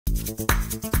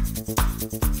Hi,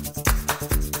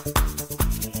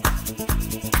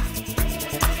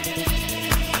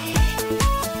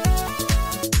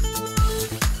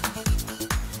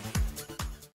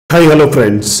 hello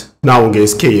friends. நான் உங்க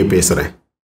SKA பேசுறேன்.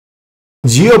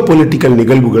 ஜியோபொலிட்டிக்கல்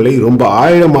நிகழ்வுகளை ரொம்ப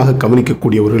ஆழமாக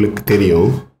கவனிக்கக்கூடியவர்களுக்கு தெரியும்.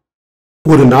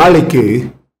 ஒரு நாளைக்கு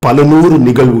பல நூறு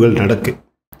நிகழ்வுகள் நடக்கு.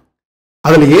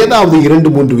 அதுல ஏதாவது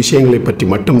 2-3 விஷயங்களை பற்றி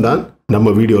மட்டும்தான்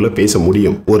நம்ம வீடியோல பேச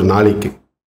முடியும் ஒரு நாளைக்கு.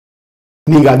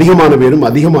 நீங்க அதிகமான பேரும்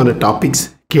அதிகமான டாபிக்ஸ்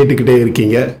கேட்டுக்கிட்டே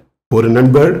இருக்கீங்க. ஒரு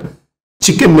நண்பர்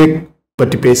சிக்கன் நெக்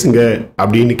பற்றி பேசுங்க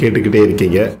அப்படின்னு கேட்டுக்கிட்டே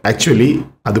இருக்கீங்க. ஆக்சுவலி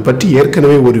அது பற்றி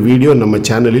ஏற்கனவே ஒரு வீடியோ நம்ம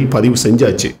சேனலில் பதிவு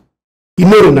செஞ்சாச்சு.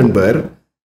 இன்னொரு நண்பர்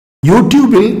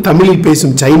யூடியூபில் தமிழில்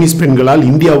பேசும் சைனீஸ் பெண்களால்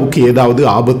இந்தியாவுக்கு ஏதாவது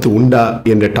ஆபத்து உண்டா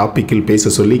என்ற டாபிக்கில்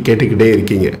பேச சொல்லி கேட்டுக்கிட்டே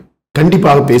இருக்கீங்க.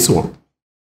 கண்டிப்பாக பேசுவோம்.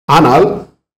 ஆனால்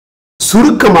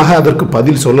சுருக்கமாக அதற்கு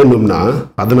பதில் சொல்லணும்னா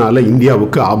அதனால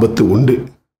இந்தியாவுக்கு ஆபத்து உண்டு.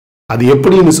 அது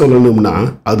எப்படின்னு சொல்லணும்னா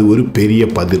அது ஒரு பெரிய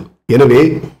பதில். எனவே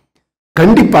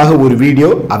கண்டிப்பாக ஒரு வீடியோ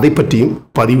அதை பற்றியும்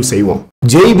பதிவு செய்வோம்.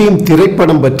 ஜெய் பீம்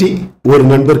திரைப்படம் பற்றி ஒரு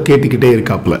நண்பர் கேட்டுக்கிட்டே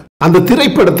இருக்காப்ல. அந்த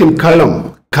திரைப்படத்தின் களம்,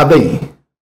 கதை,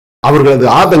 அவர்களது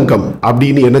ஆதங்கம்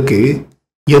அப்படின்னு எனக்கு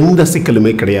எந்த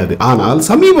சிக்கலுமே கிடையாது. ஆனால்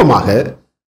சமீபமாக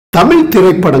தமிழ்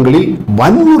திரைப்படங்களில்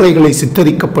வன்முறைகளை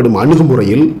சித்தரிக்கப்படும்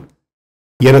அணுகுமுறையில்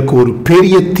எனக்கு ஒரு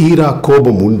பெரிய தீரா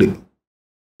கோபம் உண்டு.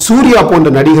 சூர்யா போன்ற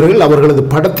நடிகர்கள் அவர்களது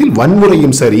படத்தில்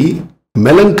வன்முறையும் சரி,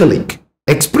 மெலங்கலிக்,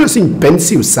 expressing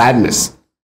pensive sadness,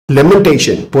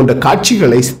 lamentation போன்ற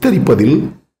காட்சிகளை சித்தரிப்பதில்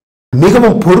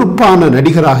மிகவும் பொறுப்பான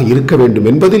நடிகராக இருக்க வேண்டும்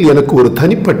என்பதில் எனக்கு ஒரு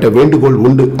தனிப்பட்ட வேண்டுகோள்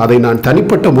உண்டு. அதை நான்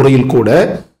தனிப்பட்ட முறையில் கூட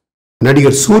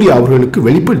நடிகர் சூர்யா அவர்களுக்கு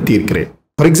வெளிப்படுத்தி இருக்கிறேன்.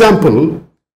 ஃபார் எக்ஸாம்பிள்,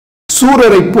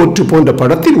 சூரரை போற்று போன்ற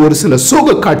படத்தில் ஒரு சில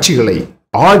சோக காட்சிகளை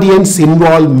ஆடியன்ஸ்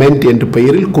இன்வால்வ்மெண்ட் என்ற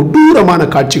பெயரில் கொடூரமான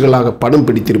காட்சிகளாக படம்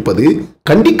பிடித்திருப்பது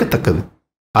கண்டிக்கத்தக்கது.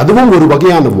 அதுவும் ஒரு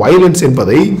வகையான வயலன்ஸ்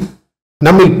என்பதை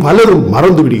நம்மில் பலரும்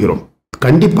மறந்து விடுகிறோம்.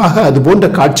 கண்டிப்பாக அது போன்ற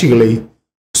காட்சிகளை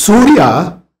சூர்யா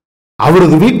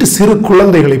அவரது வீட்டு சிறு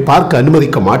குழந்தைகளை பார்க்க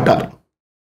அனுமதிக்க மாட்டார்.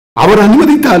 அவர்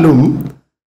அனுமதித்தாலும்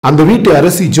அந்த வீட்டு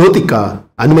அரசி ஜோதிகா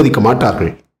அனுமதிக்க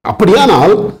மாட்டார்கள்.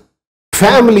 அப்படியானால்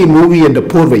ஃபேமிலி மூவி என்ற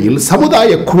போர்வையில்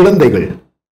சமுதாய குழந்தைகள்,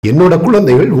 என்னோட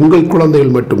குழந்தைகள், உங்கள்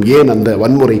குழந்தைகள் மட்டும் ஏன் அந்த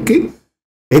வன்முறைக்கு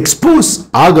எக்ஸ்போஸ்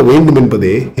ஆக வேண்டும்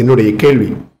என்பதே என்னுடைய கேள்வி.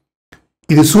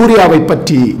 இது சூர்யாவை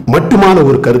பற்றி மட்டுமான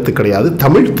ஒரு கருத்து கிடையாது.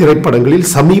 தமிழ் திரைப்படங்களில்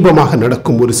சமீபமாக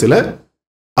நடக்கும் ஒரு சில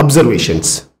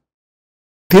அப்சர்வேஷன்ஸ்.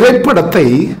 திரைப்படத்தை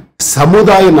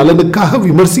சமுதாய நலனுக்காக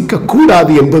விமர்சிக்க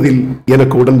கூடாது என்பதில்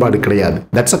எனக்கு உடன்பாடு கிடையாது.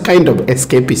 That's a kind of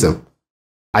escapism.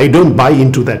 I don't buy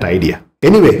into that idea.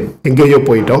 Anyway, எங்கேயோ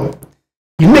போயிட்டோம்.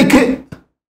 இன்னைக்கு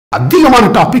அதிகமான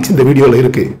டாபிக்ஸ் இந்த வீடியோல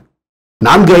இருக்கு.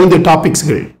 4-5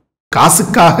 டாபிக்ஸ்கள்.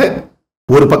 காசுக்காக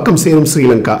ஒரு பக்கம் சேரும்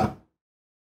ஸ்ரீலங்கா,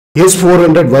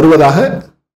 S-400 வருவதாக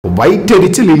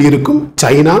வயிற்றெரிச்சலில் இருக்கும்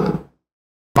சைனா,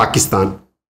 பாகிஸ்தான்,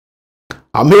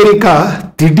 அமெரிக்கா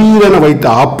திடீரென வைத்த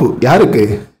ஆப்பு யாருக்கு?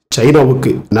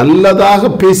 சைனாவுக்கு. நல்லதாக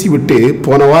பேசிவிட்டு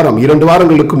போன வாரம் 2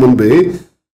 வாரங்களுக்கு முன்பு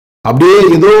அப்படியே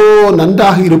ஏதோ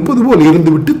நன்றாக இருப்பது போல்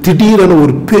இருந்துவிட்டு திடீரென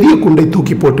ஒரு பெரிய குண்டை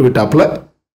தூக்கி போட்டு விட்டாப்ல.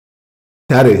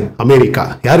 யாரு? அமெரிக்கா.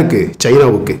 யாருக்கு?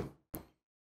 சைனாவுக்கு.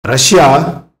 ரஷ்யா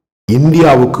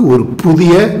இந்தியாவுக்கு ஒரு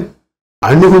புதிய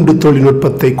அணுகுண்டு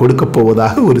தொழில்நுட்பத்தை கொடுக்க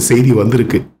போவதாக ஒரு செய்தி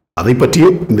வந்திருக்கு. அதை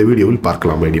பற்றியும் இந்த வீடியோவில்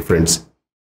பார்க்கலாம் மை டியர் ஃப்ரெண்ட்ஸ்.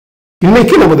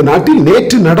 இன்னைக்கு நமது நாட்டில்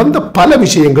நேற்று நடந்த பல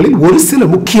விஷயங்களில் ஒரு சில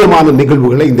முக்கியமான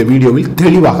நிகழ்வுகளை இந்த வீடியோவில்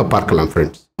தெளிவாக பார்க்கலாம்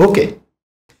ஃப்ரெண்ட்ஸ். ஓகே,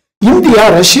 இந்தியா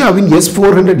ரஷ்யாவின்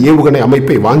S-400 ஏவுகணை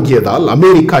அமைப்பை வாங்கியதால்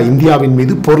அமெரிக்கா இந்தியாவின்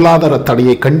மீது பொருளாதார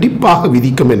தடையை கண்டிப்பாக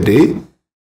விதிக்கும் என்று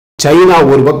சைனா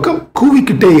ஒரு பக்கம்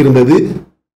கூவிக்கிட்டே இருந்தது.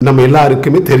 நம்ம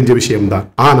எல்லாருக்குமே தெரிஞ்ச விஷயம்தான்.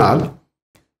 ஆனால்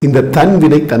இந்த தன்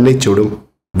வினை தன்னை சுடும்,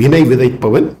 வினை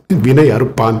விதைப்பவன் வினை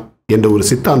அறுப்பான் என்ற ஒரு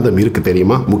சித்தாந்தம் இருக்கு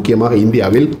தெரியுமா, முக்கியமாக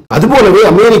இந்தியாவில். அதுபோலவே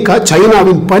அமெரிக்கா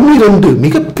சைனாவின் 12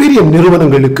 மிகப்பெரிய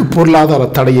நிறுவனங்களுக்கு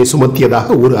பொருளாதார தடையை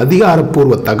சுமத்தியதாக ஒரு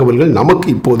அதிகாரப்பூர்வ தகவல்கள் நமக்கு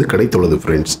இப்போது கிடைத்துள்ளது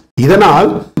ஃப்ரெண்ட்ஸ்.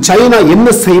 இதனால் சைனா என்ன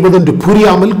செய்வதென்று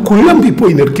புரியாமல் குழம்பி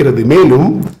போய் நிற்கிறது. மேலும்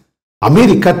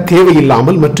அமெரிக்கா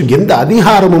தேவையில்லாமல் மற்றும் எந்த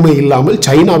அதிகாரமுமே இல்லாமல்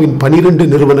சைனாவின் 12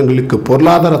 நிறுவனங்களுக்கு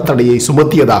பொருளாதார தடையை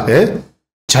சுமத்தியதாக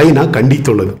சைனா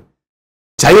கண்டித்துள்ளது.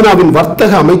 சைனாவின்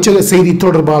வர்த்தக அமைச்சக செய்தி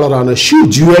தொடர்பாளரான ஷூ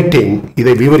ஜுவேட்டிங்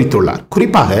இதை விவரித்துள்ளார்.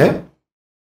 குறிப்பாக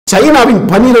சைனாவின்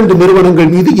 12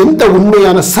 நிறுவனங்கள் மீது எந்த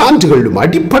உண்மையான சான்றுகளும்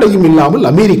அடிப்படையும் இல்லாமல்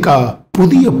அமெரிக்கா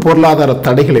புதிய பொருளாதார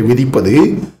தடைகளை விதிப்பது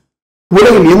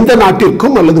உலகில் எந்த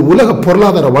நாட்டிற்கும் அல்லது உலக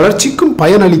பொருளாதார வளர்ச்சிக்கும்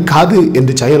பயனளிக்காது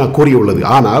என்று சைனா கூறியுள்ளது.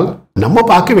 ஆனால் நம்ம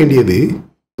பார்க்க வேண்டியது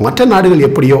மற்ற நாடுகள்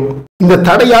எப்படியோ இந்த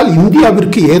தடையால்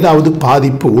இந்தியாவிற்கு ஏதாவது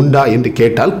பாதிப்பு உண்டா என்று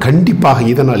கேட்டால் கண்டிப்பாக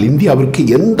இதனால் இந்தியாவிற்கு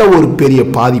எந்த ஒரு பெரிய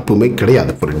பாதிப்புமே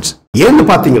கிடையாது ஃப்ரெண்ட்ஸ். ஏன்னு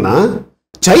பாத்தீங்கன்னா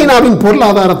சைனாவின்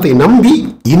பொருளாதாரத்தை நம்பி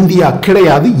இந்தியா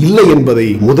கிடையாது, இல்லை என்பதை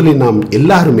முதலில் நாம்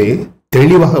எல்லாருமே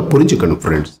தெளிவாக புரிஞ்சுக்கணும்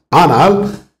ஃப்ரெண்ட்ஸ். ஆனால்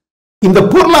இந்த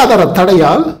பொருளாதார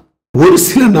தடையால் ஒரு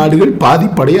சில நாடுகள்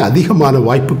பாதிப்படைய அதிகமான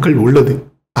வாய்ப்புகள் உள்ளது.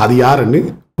 அது யாருன்னு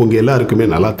உங்க எல்லாருக்குமே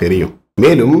நல்லா தெரியும்.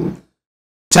 மேலும்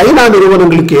சைனா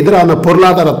நிறுவனங்களுக்கு எதிரான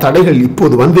பொருளாதார தடைகள்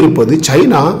இப்போது வந்திருப்பது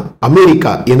சைனா,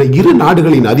 அமெரிக்கா என இரு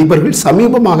நாடுகளின் அதிபர்கள்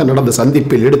சமீபமாக நடந்த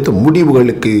சந்திப்பில் எடுத்த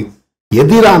முடிவுகளுக்கு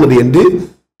எதிரானது என்று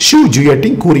ஷூ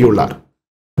ஜியட்டிங் கூறியுள்ளார்.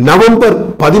 நவம்பர்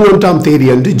 11ஆம் தேதி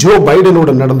அன்று ஜோ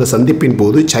பைடனுடன் நடந்த சந்திப்பின்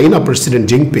போது சைனா பிரசிடென்ட்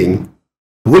ஜின்பிங்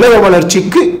உலக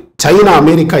வளர்ச்சிக்கு சைனா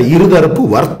அமெரிக்கா இருதரப்பு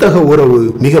வர்த்தக உறவு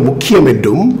மிக முக்கியம்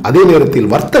என்றும் அதே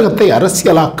நேரத்தில் வர்த்தகத்தை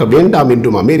அரசியலாக்க வேண்டாம்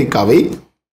என்றும் அமெரிக்காவை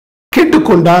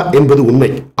கேட்டுக்கொண்டார் என்பது உண்மை.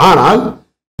 ஆனால்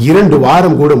 2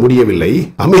 வாரம் கூட முடியவில்லை.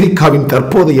 அமெரிக்காவின்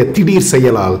தற்போதைய திடீர்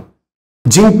செயலால்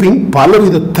ஜின்பிங்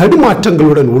பலவித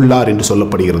தடுமாற்றங்களுடன் உள்ளார் என்று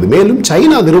சொல்லப்படுகிறது. மேலும்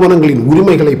சைனா நிறுவனங்களின்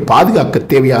உரிமைகளை பாதுகாக்க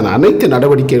தேவையான அனைத்து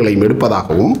நடவடிக்கைகளையும்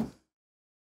எடுப்பதாகவும்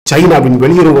சைனாவின்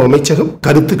வெளியுறவு அமைச்சகம்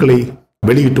கருத்துக்களை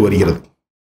வெளியிட்டு வருகிறது.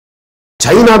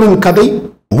 சைனாவின் கதை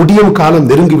முடியும் காலம்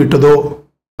நெருங்கிவிட்டதோ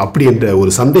அப்படி என்ற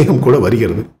ஒரு சந்தேகம் கூட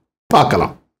வருகிறது.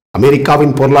 பார்க்கலாம்.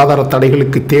 அமெரிக்காவின் பொருளாதார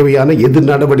தடைகளுக்கு தேவையான எதிர்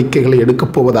நடவடிக்கைகளை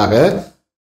எடுக்கப் போவதாக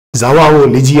ஜவாவோ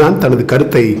லிஜியான் தனது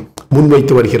கருத்தை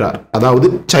முன்வைத்து வருகிறார். அதாவது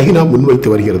சைனா முன்வைத்து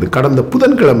வருகிறது. கடந்த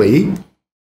புதன்கிழமை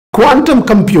குவாண்டம்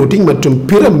கம்ப்யூட்டிங் மற்றும்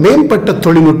பிற மேம்பட்ட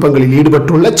தொழில்நுட்பங்களில்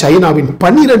ஈடுபட்டுள்ள சைனாவின்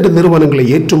 12 நிறுவனங்களை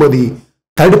ஏற்றுமதி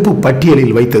தடுப்பு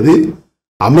பட்டியலில் வைத்தது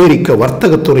அமெரிக்க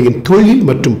வர்த்தகத்துறையின் தொழில்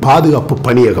மற்றும் பாதுகாப்பு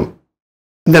பணியகம்.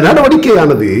 இந்த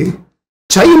நடவடிக்கையானது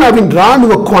சைனாவின்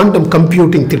ராணுவ குவாண்டம்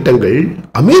கம்ப்யூட்டிங் திட்டங்கள்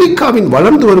அமெரிக்காவின்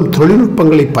வளர்ந்து வரும்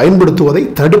தொழில்நுட்பங்களை பயன்படுத்துவதை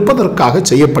தடுப்பதற்காக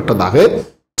செய்யப்பட்டதாக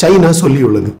சைனா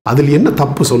சொல்லியுள்ளது. அதில் என்ன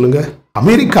தப்பு சொல்லுங்க?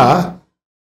 அமெரிக்கா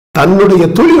தன்னுடைய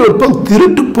தொழில்நுட்பம்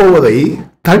திருட்டு போவதை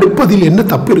தடுப்பதில் என்ன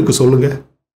தப்பு இருக்கு சொல்லுங்க?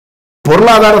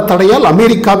 பொருளாதார தடையால்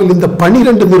அமெரிக்காவில் இந்த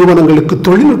 12 நிறுவனங்களுக்கு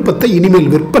தொழில்நுட்பத்தை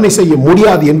இனிமேல் விற்பனை செய்ய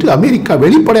முடியாது என்று அமெரிக்கா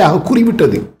வெளிப்படையாக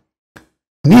கூறிவிட்டது.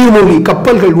 நீர்மூழ்கி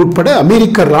கப்பல்கள் உட்பட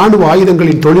அமெரிக்க ராணுவ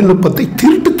ஆயுதங்களின் தொழில்நுட்பத்தை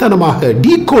திருட்டுத்தனமாக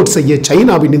டீகோட் செய்ய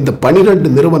சைனாவின் இந்த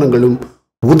 12 நிறுவனங்களும்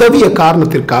உதவிய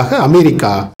காரணத்திற்காக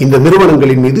அமெரிக்கா இந்த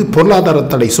நிறுவனங்களின் மீது பொருளாதார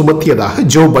தடை சுமத்தியதாக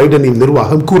ஜோ பைடனின்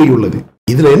நிர்வாகம் கூறியுள்ளது.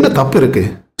 இதுல என்ன தப்பு இருக்கு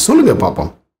சொல்லுங்க பாப்போம்.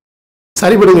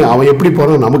 சரி விடுங்க, அவன் எப்படி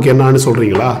போறான் நமக்கு என்னன்னு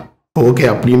சொல்றீங்களா? ஓகே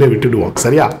அப்படின்னு விட்டுடுவோம்.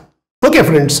 சரியா? ஓகே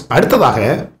ஃப்ரெண்ட்ஸ், அடுத்ததாக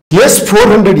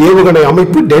S-400 ஏவுகணை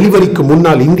அமைப்பு டெலிவரிக்கு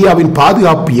முன்னால் இந்தியாவின்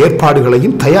பாதுகாப்பு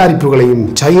ஏற்பாடுகளையும் தயாரிப்புகளையும்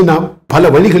சைனா பல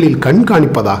வழிகளில்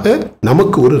கண்காணிப்பதாக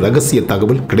நமக்கு ஒரு ரகசிய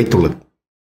தகவல் கிடைத்துள்ளது.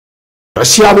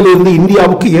 ரஷ்யாவில் இருந்து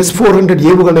இந்தியாவுக்கு S-400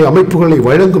 ஏவுகணை அமைப்புகளை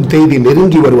வழங்கும் தேதி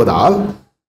நெருங்கி வருவதால்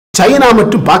சைனா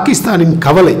மற்றும் பாகிஸ்தானின்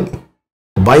கவலை,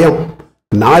 பயம்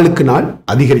நாளுக்கு நாள்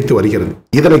அதிகரித்து வருகிறது.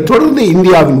 இதனைத் தொடர்ந்து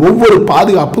இந்தியாவின் ஒவ்வொரு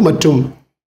பாதுகாப்பு மற்றும்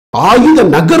ஆயுத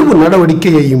நகர்வு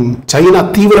நடவடிக்கையையும் சைனா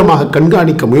தீவிரமாக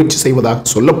கண்காணிக்க முயற்சி செய்வதாக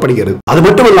சொல்லப்படுகிறது. அது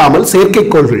மட்டுமல்லாமல்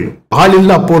செயற்கைக்கோள்கள்,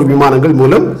 ஆளில்லா போர் விமானங்கள்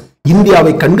மூலம்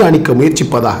இந்தியாவை கண்காணிக்க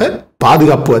முயற்சிப்பதாக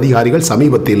பாதுகாப்பு அதிகாரிகள்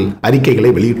சமீபத்தில் அறிக்கைகளை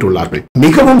வெளியிட்டுள்ளார்கள்.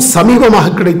 மிகவும்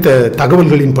சமீபமாக கிடைத்த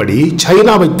தகவல்களின்படி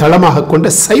சைனாவை தளமாக கொண்ட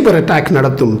சைபர் அட்டாக்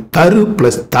நடத்தும் தரு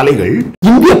பிளஸ் தலைகள்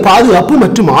இந்திய பாதுகாப்பு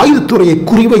மற்றும் ஆயுதத்துறையை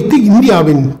குறிவைத்து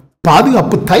இந்தியாவின்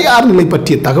பாதுகாப்பு தயார் நிலை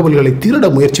பற்றிய தகவல்களை திருட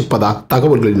முயற்சிப்பதாக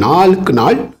தகவல்கள் நாளுக்கு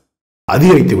நாள்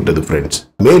அதிகரித்து விட்டது ஃப்ரெண்ட்ஸ்.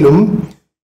 மேலும்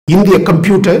இந்திய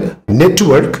கம்ப்யூட்டர்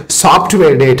நெட்வொர்க்,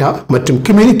 சாப்ட்வேர் டேட்டா மற்றும்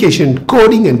கம்யூனிகேஷன்,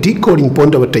 கோடிங் அண்ட் டீகோடிங்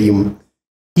போன்றவற்றையும்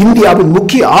இந்தியாவின்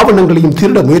முக்கிய ஆவணங்களையும்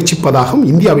திருட முயற்சிப்பதாகவும்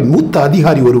இந்தியாவின் மூத்த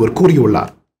அதிகாரி ஒருவர்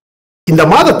கூறியுள்ளார். இந்த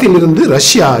மாதத்தில் இருந்து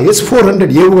ரஷ்யா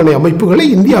S-400 ஏவுகணை அமைப்புகளை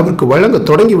இந்தியாவிற்கு வழங்க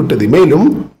தொடங்கிவிட்டது. மேலும்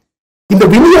இந்த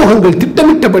விநியோகங்கள்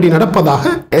திட்டமிட்டபடி நடப்பதாக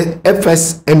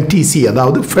FSMTC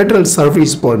அதாவது federal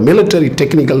service for military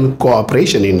technical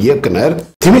கோஆபரேஷனின் இயக்குனர்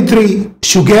டிமித்ரி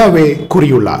ஷுகேவே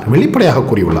கூறியுள்ளார், வெளிப்படையாக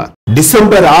கூறியுள்ளார்.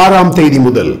 டிசம்பர் 6ஆம் தேதி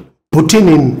முதல்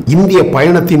புட்டினின் இந்திய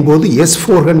பயணத்தின் போது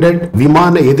S-400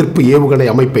 விமான எதிர்ப்பு ஏவுகணை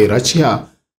அமைப்பை ரஷ்யா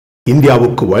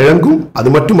இந்தியாவுக்கு வழங்கும். அது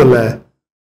மட்டுமல்ல,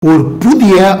 ஒரு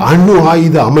புதிய அணு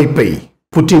ஆயுத அமைப்பை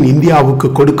புட்டின் இந்தியாவுக்கு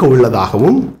கொடுக்க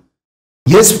உள்ளதாகவும்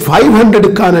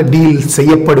S-500க்கான டீல்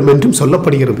செய்யப்படும் என்றும்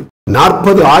சொல்லப்படுகிறது.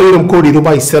 40,000 கோடி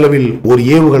ரூபாய் செலவில் ஒரு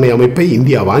ஏவுகணை அமைப்பை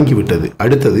இந்தியா வாங்கிவிட்டது.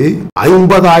 அடுத்தது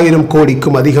 50,000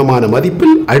 கோடிக்கும் அதிகமான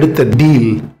மதிப்பில் அடுத்த டீல்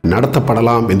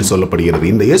நடத்தப்படலாம் என்று சொல்லப்படுகிறது.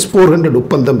 இந்த S-400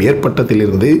 ஒப்பந்தம்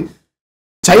ஏற்பட்டதிலிருந்து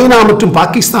சைனா மற்றும்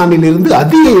பாகிஸ்தானில் இருந்து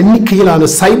அதிக எண்ணிக்கையிலான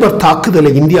சைபர்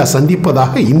தாக்குதலை இந்தியா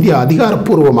சந்திப்பதாக இந்தியா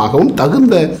அதிகாரப்பூர்வமாகவும்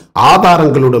தகுந்த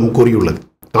ஆதாரங்களுடன் கூறியுள்ளது.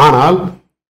 ஆனால்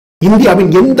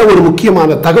இந்தியாவின் எந்த ஒரு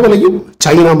முக்கியமான தகவலையும்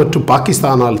சைனா மற்றும்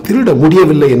பாகிஸ்தானால் திருட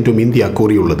முடியவில்லை என்றும் இந்தியா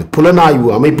கூறியுள்ளது. புலனாய்வு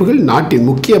அமைப்புகள் நாட்டின்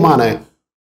முக்கியமான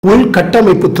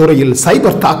உள்கட்டமைப்பு துறையில்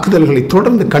சைபர் தாக்குதல்களை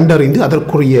தொடர்ந்து கண்டறிந்து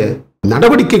அதற்குரிய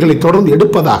நடவடிக்கைகளை தொடர்ந்து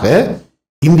எடுப்பதாக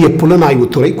இந்திய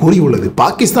புலனாய்வுத்துறை கூறியுள்ளது.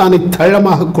 பாகிஸ்தானை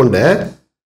தளமாக கொண்ட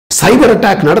சைபர்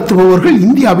அட்டாக் நடத்துபவர்கள்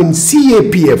இந்தியாவின்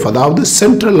CAPF அதாவது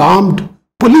சென்ட்ரல் ஆர்ம்ட்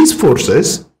போலீஸ்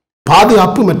போர்சஸ்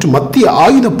பாதுகாப்பு மற்றும் மத்திய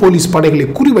ஆயுத போலீஸ் படைகளை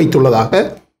குறிவைத்துள்ளதாக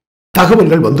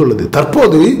தகவல்கள் வந்துள்ளது.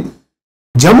 தற்போது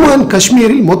ஜம்மு அண்ட்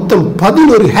காஷ்மீரில் மொத்தம்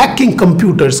 11 ஹேக்கிங்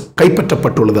கம்ப்யூட்டர்ஸ்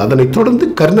கைப்பற்றப்பட்டுள்ளது. அதனைத் தொடர்ந்து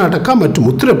கர்நாடகா மற்றும்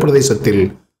உத்தரப்பிரதேசத்தில்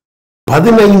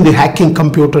 15 ஹேக்கிங்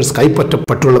கம்ப்யூட்டர்ஸ்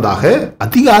கைப்பற்றப்பட்டுள்ளதாக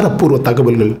அதிகாரப்பூர்வ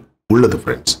தகவல்கள் உள்ளது.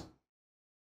 ஃப்ரெண்ட்ஸ்,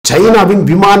 சைனாவின்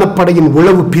விமானப்படையின்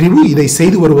உளவு பிரிவு இதை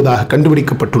செய்து வருவதாக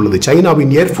கண்டுபிடிக்கப்பட்டுள்ளது.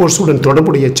 சைனாவின் ஏர்போர்ஸுடன்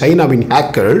தொடர்புடைய சைனாவின்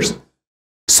ஹேக்கர்ஸ்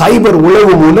சைபர்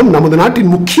உளவு மூலம் நமது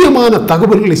நாட்டின் முக்கியமான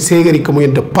தகவல்களை சேகரிக்க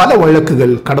முயன்ற பல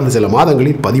வழக்குகள் கடந்த சில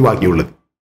மாதங்களில் பதிவாகியுள்ளது.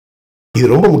 இது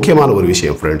ரொம்ப முக்கியமான ஒரு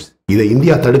விஷயம் ஃப்ரெண்ட்ஸ். இதை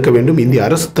இந்தியா தடுக்க வேண்டும், இந்திய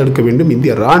அரசு தடுக்க வேண்டும்,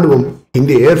 இந்திய ராணுவம்,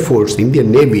 இந்திய ஏர்போர்ஸ், இந்திய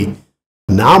நேவி,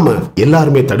 நாம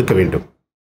எல்லாருமே தடுக்க வேண்டும்.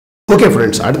 ஓகே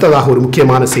ஃப்ரெண்ட்ஸ், அடுத்ததாக ஒரு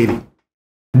முக்கியமான செய்தி.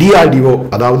 DRDO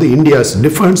அதாவது India's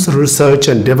defence research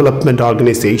and development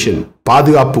organisation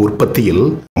பாதுகாப்பு உற்பத்தியில்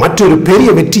மற்றொரு பெரிய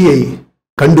வெற்றியை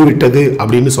கண்டுவிட்டது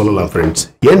அப்படின்னு சொல்லலாம் ஃப்ரெண்ட்ஸ்.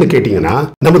 ஏன்னு கேட்டீங்கன்னா,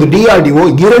 நமது DRDO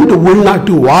 2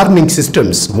 உள்நாட்டு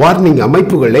வார்னிங்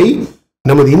அமைப்புகளை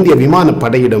நமது இந்திய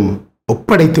விமானப்படையிடம்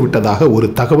ஒப்படைத்து விட்டதாக ஒரு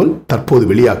தகவல் தற்போது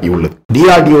வெளியாகியுள்ளது.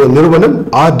 DRDO நிறுவனம்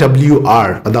RWR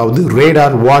அதாவது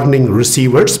ரேடார் வார்னிங்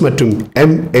ரிசீவர்ஸ் மற்றும்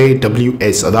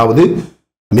MAWS அதாவது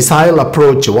மிசைல்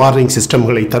அப்ரோச் வார்னிங்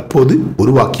சிஸ்டம்களை தற்போது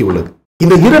உருவாக்கியுள்ளது.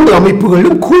 இந்த 2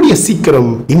 அமைப்புகளும் கூடிய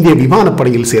சீக்கிரம் இந்திய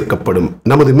விமானப்படையில் சேர்க்கப்படும்.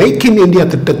 நமது மேக் இன் இந்தியா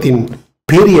திட்டத்தின்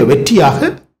பெரிய வெற்றியாக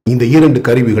இந்த 2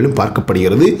 கருவிகளும்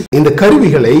பார்க்கப்படுகிறது. இந்த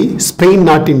கருவிகளை ஸ்பெயின்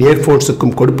நாட்டின்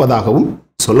ஏர்போர்ஸுக்கும் கொடுப்பதாகவும்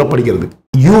சொல்லப்படுகிறது.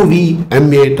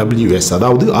 UVMAWS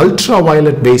அதாவது ultra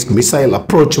violet paste missile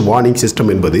approach warning system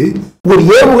என்பது ஒரு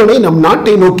ஏவுகணை நம்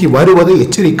நாட்டை நோக்கி வருவதை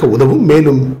எச்சரிக்க உதவும்.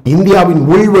 மேலும் இந்தியாவின்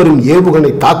உள்வரும்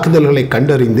ஏவுகணை தாக்குதல்களை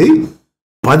கண்டறிந்து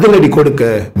பதிலடி கொடுக்க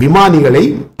விமானிகளை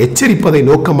எச்சரிப்பதை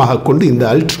நோக்கமாக கொண்டு இந்த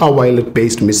ultra violet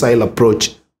paste missile approach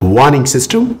warning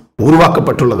system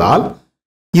உருவாக்கப்பட்டுள்ளதால்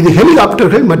இது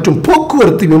ஹெலிகாப்டர்கள் மற்றும்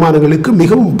போக்குவரத்து விமானங்களுக்கு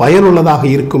மிகவும் பயனுள்ளதாக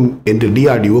இருக்கும் என்று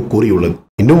DRDO கூறியுள்ளது.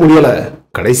 இன்னும் முடியல,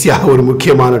 கடைசியாக ஒரு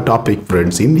முக்கியமான டாபிக்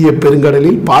ஃப்ரெண்ட்ஸ். இந்திய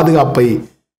பெருங்கடலில் பாதுகாப்பை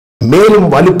மேலும்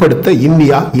வலுப்படுத்த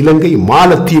இந்தியா, இலங்கை,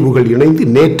 மாலத்தீவுகள் இணைந்து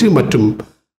நேற்று மற்றும்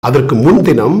அதற்கு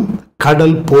முன்தினம்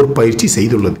கடல் போர் பயிற்சி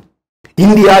செய்துள்ளது.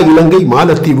 இந்தியா, இலங்கை,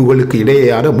 மாலத்தீவுகளுக்கு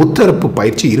இடையேயான முத்தரப்பு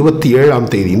பயிற்சி 27ஆம்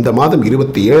தேதி இந்த மாதம்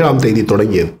 27ஆம் தேதி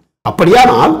தொடங்கியது.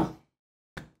 அப்படியானால்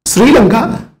ஸ்ரீலங்கா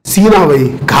சீனாவை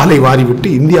காலை வாரிவிட்டு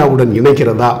இந்தியாவுடன்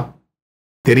இணைக்கிறதா?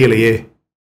 தெரியலையே.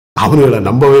 அவனுங்களை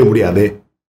நம்பவே முடியாது.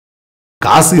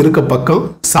 காசு இருக்க பக்கம்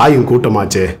சாயும்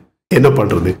கூட்டமாச்சே, என்ன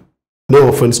பண்றது? No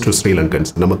offence to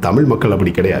Sri Lankans. நம்ம தமிழ் மக்கள்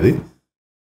அப்படி கிடையாது.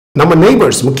 நம்ம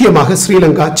நெய்பர்ஸ், முக்கியமாக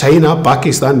ஸ்ரீலங்கா, சைனா,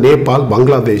 பாகிஸ்தான், நேபாள்,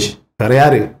 பங்களாதேஷ், வேற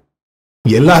யாரு?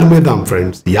 எல்லாருமே தான்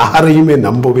ஃப்ரெண்ட்ஸ். யாரையுமே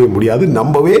நம்பவே முடியாது,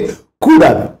 நம்பவே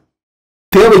கூடாது.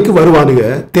 தேவைக்கு வருவானுங்க,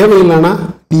 தேவையில்லைன்னா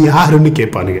நீ யாருன்னு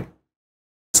கேட்பானுங்க.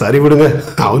 சரி விடுங்க,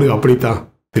 அவனுக்கு அப்படித்தான்.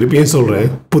 திருப்பியும் சொல்றேன்,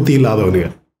 புத்தி இல்லாதவனுங்க.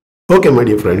 ஓகே மை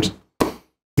டியர் ஃப்ரெண்ட்ஸ்,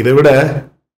 இதை விட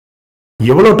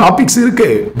எவ்வளோ டாபிக்ஸ் இருக்கு.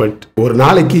 பட் ஒரு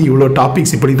நாளைக்கு இவ்வளோ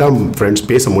டாபிக்ஸ் இப்படி தான் ஃப்ரெண்ட்ஸ்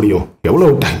பேச முடியும். எவ்வளோ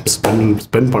டைம்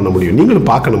ஸ்பெண்ட் பண்ண முடியும், நீங்களும்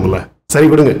பார்க்கணும்ல. சரி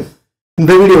விடுங்க.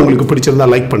 இந்த வீடியோ உங்களுக்கு பிடிச்சிருந்தா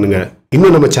லைக் பண்ணுங்க.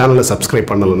 இன்னும் நம்ம சேனலை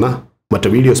சப்ஸ்கிரைப் பண்ணலைன்னா மற்ற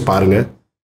வீடியோஸ் பாருங்க,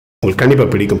 உங்களுக்கு கண்டிப்பாக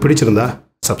பிடிக்கும். பிடிச்சிருந்தா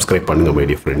சப்ஸ்கிரைப் பண்ணுங்க மை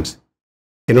டியர் ஃப்ரெண்ட்ஸ்.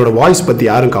 என்னோட வாய்ஸ் பற்றி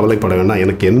யாரும் கவலைப்பட வேண்டாம்.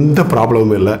 எனக்கு எந்த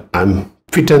ப்ராப்ளமும் இல்லை. I'm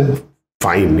fit and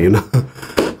fine, you know.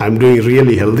 I'm doing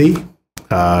really healthy.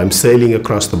 I'm sailing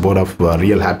across the board of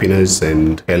real happiness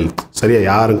and health. சரியா,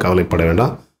 யாரும் கவலைப்பட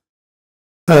வேண்டாம்.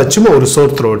 சும்மா ஒரு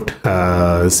sore throat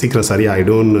சீக்கிரம்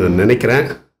சரியாயிடும்னு நினைக்கிறேன்.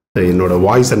 என்னோட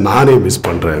வாய்ஸை நானே மிஸ்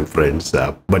பண்ணுறேன் friends.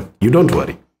 But you don't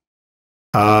worry.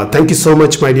 Thank you so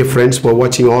much my dear friends for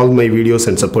watching all my videos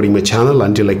and supporting my channel.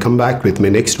 Until I come back with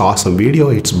my next awesome video,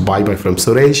 it's bye bye from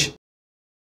Suresh.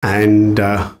 And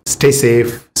stay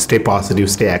safe, stay positive,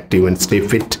 stay active and stay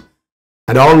fit,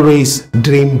 and always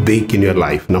dream big in your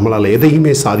life. நம்மளால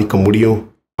எதையுமே சாதிக்க முடியும்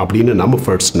அப்படின்னு நம்ம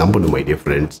first நம்பணும் my dear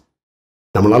friends.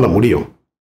 நம்மளால முடியும்.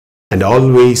 And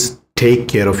always take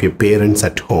care of your parents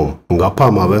at home. உங்க அப்பா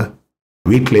அம்மாவை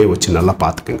வீட்டிலே வச்சு நல்லா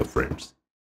பார்த்துக்கங்க friends.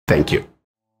 Thank you.